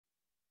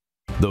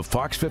The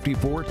Fox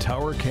 54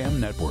 Tower Cam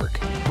Network,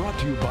 brought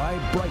to you by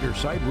Brighter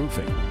Side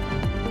Roofing.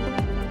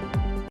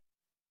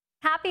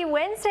 Happy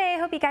Wednesday. I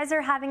hope you guys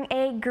are having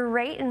a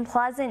great and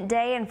pleasant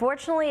day.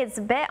 Unfortunately, it's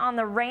a bit on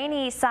the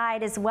rainy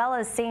side as well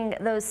as seeing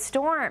those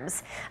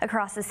storms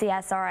across the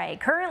CSRA.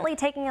 Currently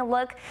taking a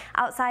look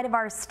outside of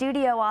our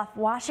studio off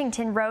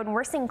Washington Road, and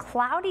we're seeing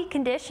cloudy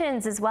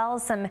conditions as well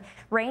as some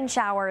rain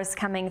showers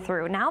coming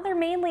through. Now they're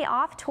mainly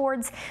off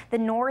towards the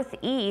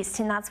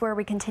northeast, and that's where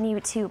we continue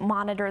to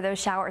monitor those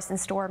showers and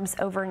storms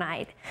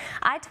overnight.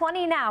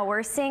 I-20 now,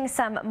 we're seeing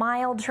some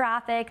mild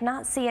traffic,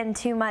 not seeing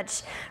too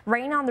much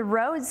rain on the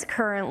roads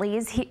currently.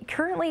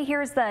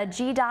 Here's the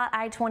GDOT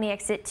I-20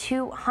 exit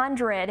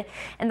 200,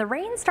 and the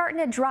rain's starting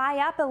to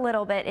dry up a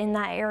little bit in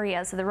that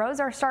area, so the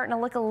roads are starting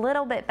to look a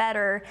little bit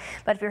better.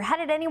 But if you're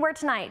headed anywhere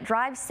tonight,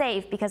 drive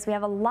safe because we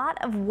have a lot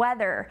of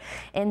weather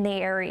in the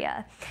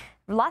area.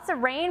 Lots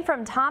of rain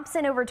from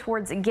Thompson over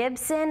towards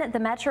Gibson. The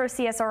Metro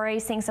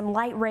CSRA seeing some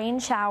light rain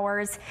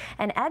showers,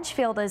 and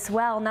Edgefield as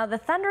well. Now the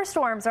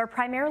thunderstorms are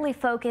primarily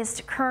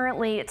focused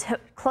currently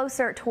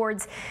closer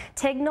towards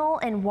Tignall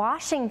and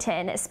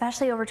Washington,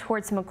 especially over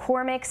towards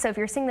McCormick. So if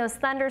you're seeing those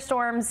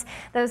thunderstorms,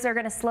 those are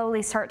going to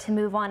slowly start to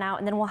move on out,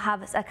 and then we'll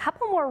have a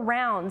couple more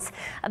rounds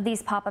of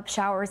these pop-up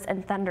showers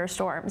and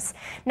thunderstorms.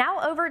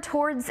 Now over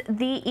towards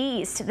the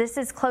east, this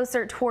is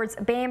closer towards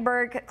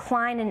Bamberg,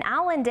 Klein, and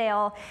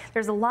Allendale.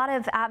 There's a lot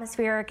of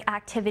atmospheric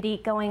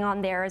activity going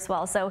on there as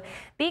well. So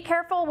be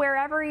careful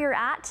wherever you're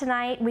at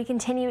tonight. We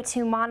continue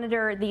to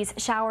monitor these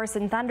showers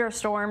and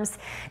thunderstorms.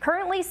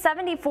 Currently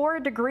 74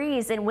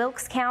 degrees in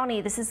Wilkes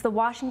County. This is the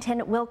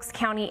Washington Wilkes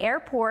County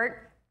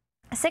Airport.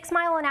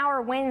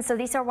 6-mile-an-hour winds, so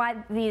these are why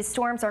these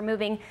storms are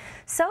moving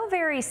so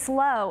very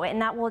slow,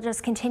 and that will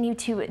just continue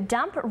to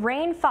dump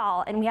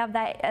rainfall, and we have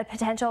that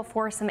potential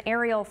for some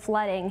aerial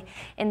flooding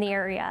in the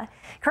area.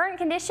 Current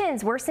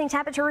conditions, we're seeing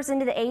temperatures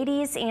into the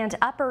 80s and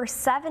upper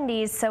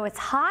 70s, so it's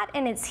hot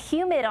and it's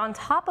humid on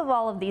top of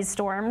all of these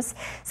storms.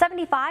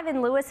 75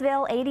 in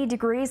Louisville, 80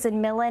 degrees in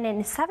Millen,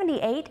 and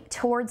 78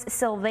 towards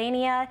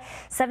Sylvania,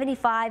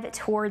 75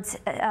 towards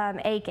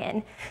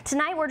Aiken.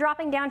 Tonight we're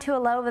dropping down to a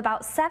low of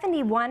about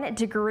 71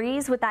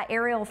 degrees with that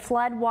aerial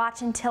flood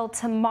watch until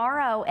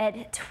tomorrow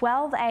at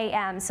 12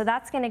 a.m. So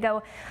that's going to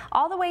go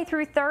all the way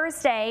through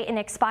Thursday and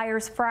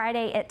expires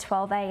Friday at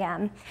 12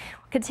 a.m.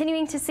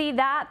 Continuing to see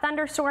that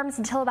thunderstorms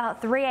until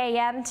about 3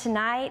 a.m.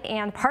 tonight,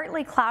 and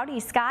partly cloudy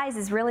skies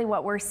is really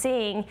what we're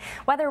seeing.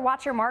 Weather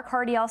watcher Mark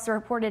Hardy also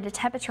reported a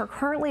temperature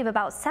currently of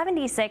about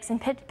 76 and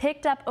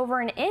picked up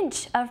over an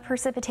inch of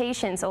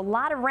precipitation, so a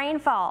lot of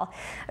rainfall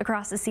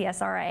across the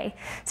CSRA.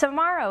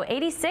 Tomorrow,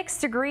 86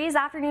 degrees,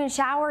 afternoon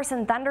showers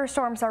and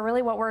thunderstorms are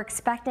really what we're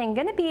expecting.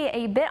 Going to be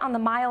a bit on the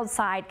mild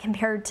side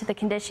compared to the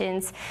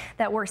conditions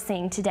that we're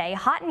seeing today.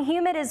 Hot and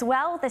humid as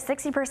well, with a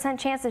 60%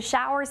 chance of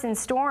showers and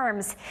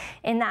storms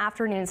in the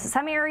afternoon. So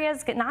some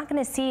areas not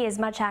going to see as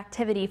much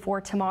activity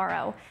for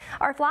tomorrow.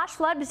 Our flash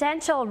flood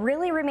potential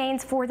really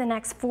remains for the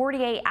next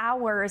 48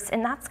 hours,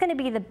 and that's going to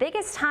be the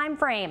biggest time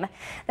frame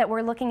that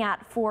we're looking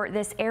at for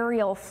this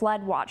aerial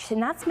flood watch.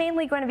 And that's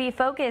mainly going to be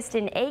focused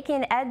in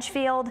Aiken,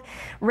 Edgefield,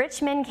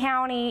 Richmond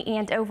County,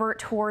 and over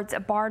towards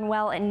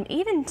Barnwell, and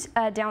even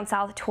down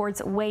south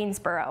towards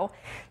Waynesboro.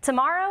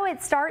 Tomorrow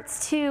it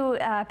starts to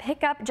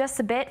pick up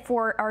just a bit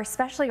for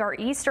especially our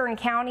eastern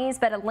counties,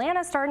 but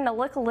Atlanta's starting to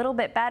look a little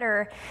bit better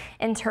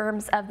in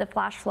terms of the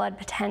flash flood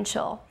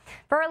potential.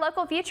 For our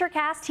local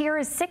futurecast, here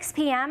is 6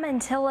 p.m.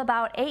 until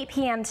about 8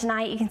 p.m.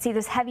 tonight. You can see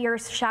those heavier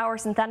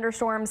showers and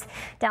thunderstorms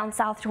down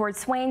south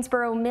towards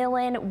Swainsboro,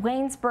 Millen,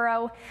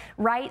 Waynesboro,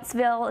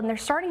 Wrightsville, and they're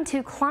starting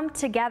to clump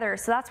together.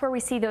 So that's where we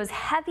see those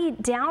heavy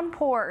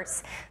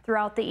downpours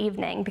throughout the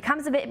evening.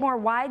 Becomes a bit more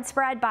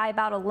widespread by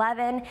about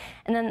 11,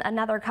 and then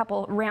another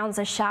couple rounds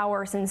of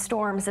showers and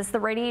storms. As the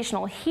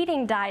radiational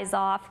heating dies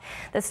off,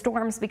 the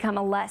storms become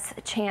a less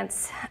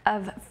chance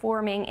of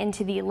forming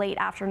into the late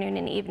afternoon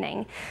and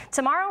evening.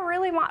 Tomorrow,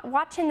 really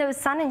watching those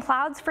sun and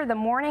clouds for the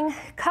morning.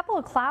 A couple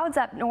of clouds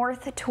up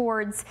north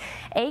towards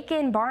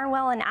Aiken,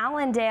 Barnwell, and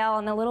Allendale,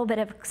 and a little bit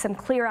of some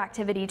clear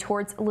activity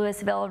towards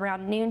Louisville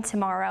around noon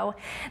tomorrow.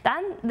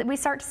 Then we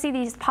start to see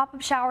these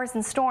pop-up showers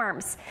and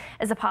storms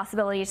as a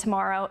possibility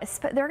tomorrow.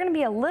 They're going to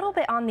be a little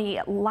bit on the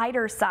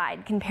lighter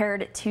side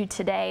compared to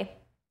today.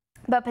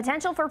 But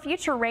potential for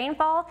future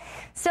rainfall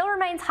still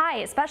remains high,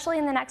 especially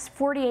in the next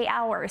 48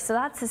 hours. So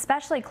that's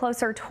especially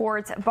closer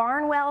towards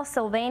Barnwell,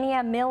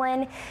 Sylvania,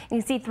 Millen. You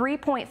can see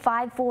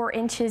 3.54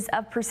 inches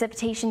of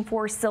precipitation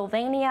for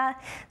Sylvania,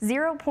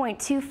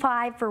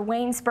 0.25 for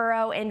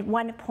Waynesboro, and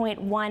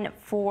 1.1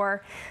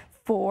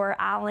 for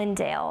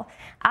Allendale.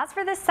 As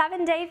for the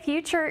 7-day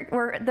future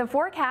or the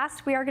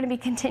forecast, we are going to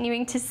be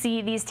continuing to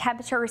see these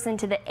temperatures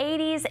into the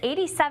 80s,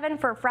 87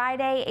 for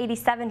Friday,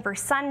 87 for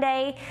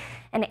Sunday,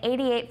 and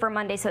 88 for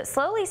Monday. So it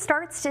slowly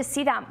starts to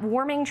see that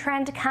warming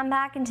trend come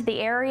back into the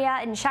area,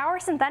 and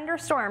showers and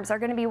thunderstorms are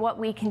going to be what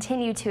we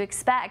continue to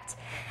expect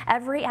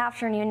every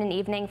afternoon and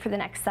evening for the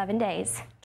next 7 days.